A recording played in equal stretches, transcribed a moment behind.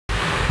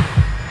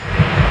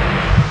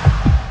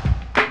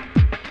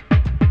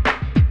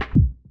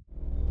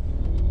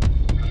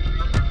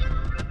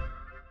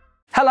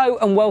Hello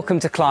and welcome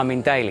to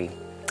Climbing Daily.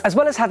 As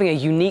well as having a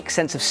unique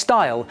sense of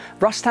style,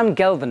 Rustam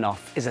Gelmanov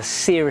is a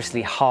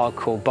seriously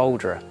hardcore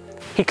boulderer.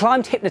 He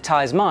climbed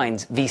Hypnotized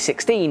Minds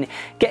V16,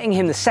 getting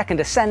him the second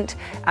ascent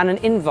and an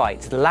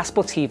invite to the La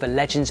Sportiva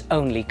Legends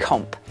Only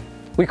comp.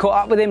 We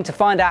caught up with him to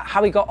find out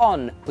how he got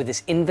on with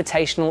this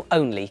invitational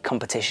only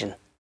competition.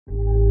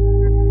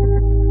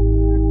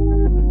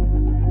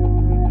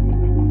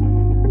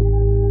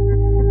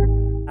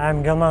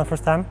 I'm Gelmanov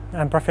Rustam.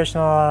 I'm a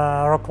professional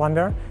rock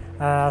climber,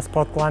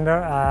 sport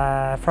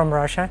climber from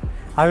Russia.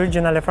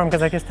 Originally from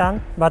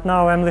Kazakhstan, but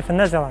now I'm living in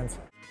the Netherlands.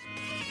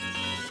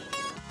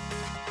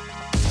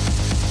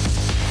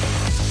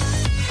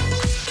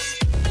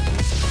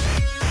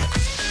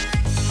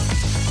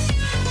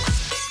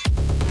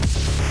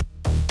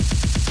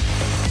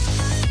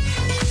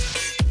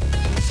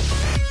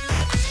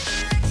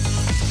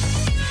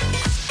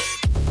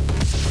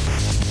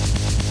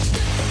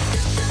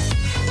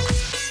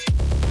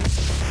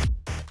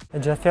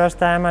 It's the first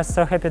time. I'm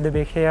so happy to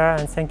be here,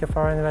 and thank you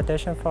for the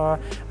invitation for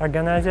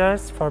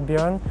organizers, for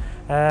Bjorn.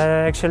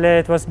 Actually,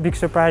 it was a big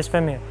surprise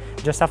for me.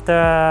 Just after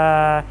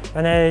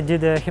when I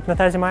did the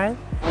Hypnotized Mind.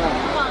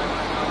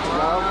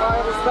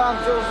 Давай, Рустам,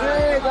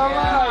 держи,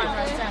 давай!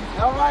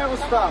 Давай,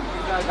 Рустам!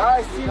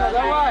 Давай, сильно,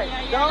 давай!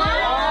 Давай,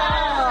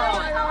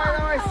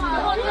 давай,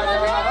 сильно!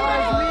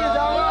 Давай, жми,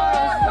 давай,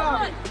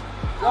 Рустам!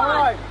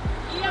 Давай!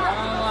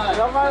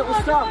 Давай,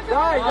 Рустам!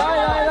 Дай!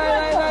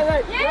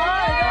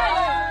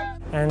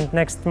 And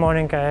next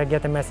morning I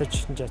get a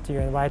message, just you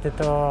invited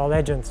to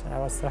Legends. I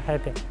was so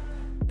happy.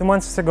 2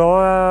 months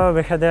ago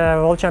we had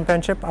a World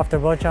Championship. After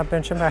World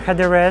Championship I had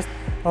a rest,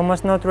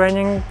 almost no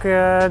training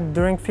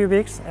during few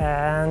weeks,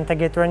 and I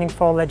get training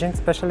for Legends,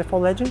 especially for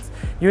Legends.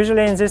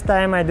 Usually in this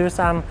time I do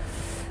some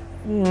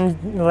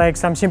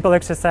some simple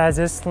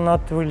exercises,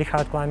 not really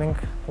hard climbing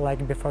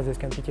like before this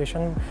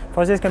competition.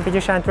 For this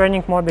competition I'm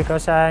training more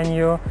because I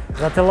knew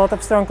that a lot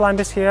of strong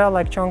climbers here,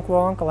 like Chong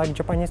Wong, like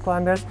Japanese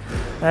climbers,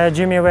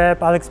 Jimmy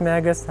Webb, Alex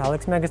Megas.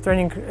 Alex Megas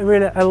training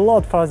really a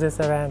lot for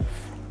this event.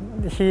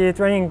 He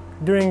training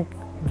during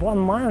 1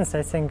 month,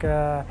 I think.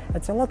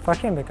 It's a lot for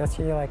him because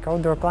he like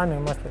outdoor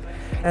climbing mostly.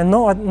 And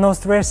no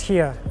stress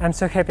here. I'm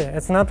so happy.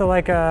 It's not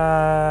like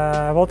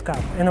a World Cup.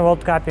 In a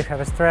World Cup you have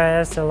a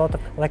stress, a lot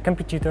of like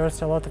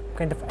competitors, a lot of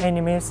kind of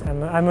enemies.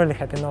 I'm really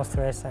happy. No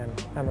stress.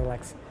 I'm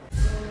relaxed.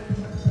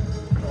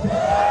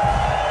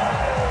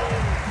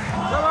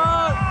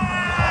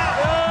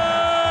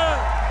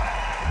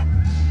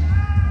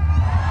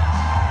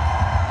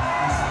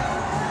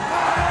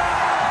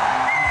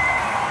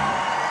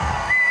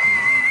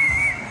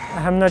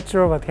 I'm not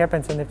sure what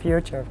happens in the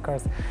future, of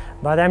course,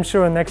 but I'm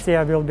sure next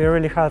year will be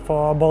really hard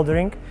for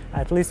bouldering,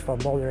 at least for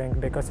bouldering,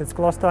 because it's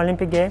close to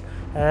Olympic game.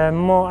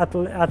 More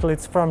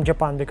athletes from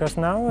Japan, because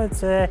now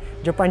it's a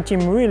Japan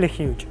team really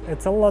huge.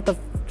 It's a lot of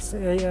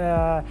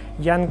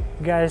young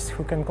guys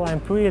who can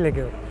climb really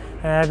good.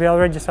 We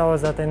already saw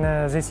that in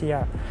this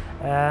year.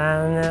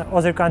 And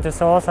other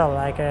countries also,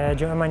 like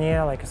Germany,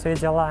 like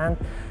Switzerland.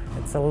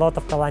 It's a lot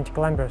of talented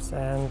climbers,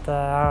 and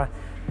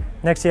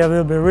next year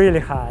will be really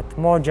hard,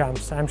 more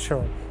jumps, I'm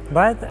sure.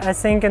 But I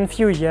think in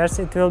few years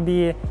it will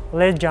be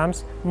less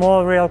jumps,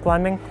 more real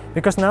climbing,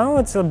 because now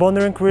it's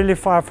bouldering really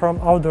far from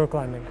outdoor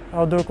climbing.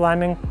 Outdoor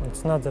climbing,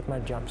 it's not that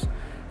much jumps.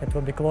 It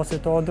will be closer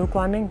to outdoor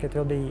climbing, it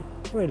will be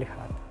really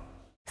hard.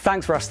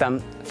 Thanks, Rustam.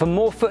 For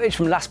more footage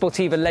from La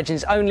Sportiva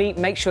Legends Only,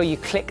 make sure you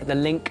click the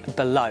link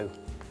below.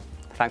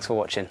 Thanks for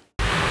watching.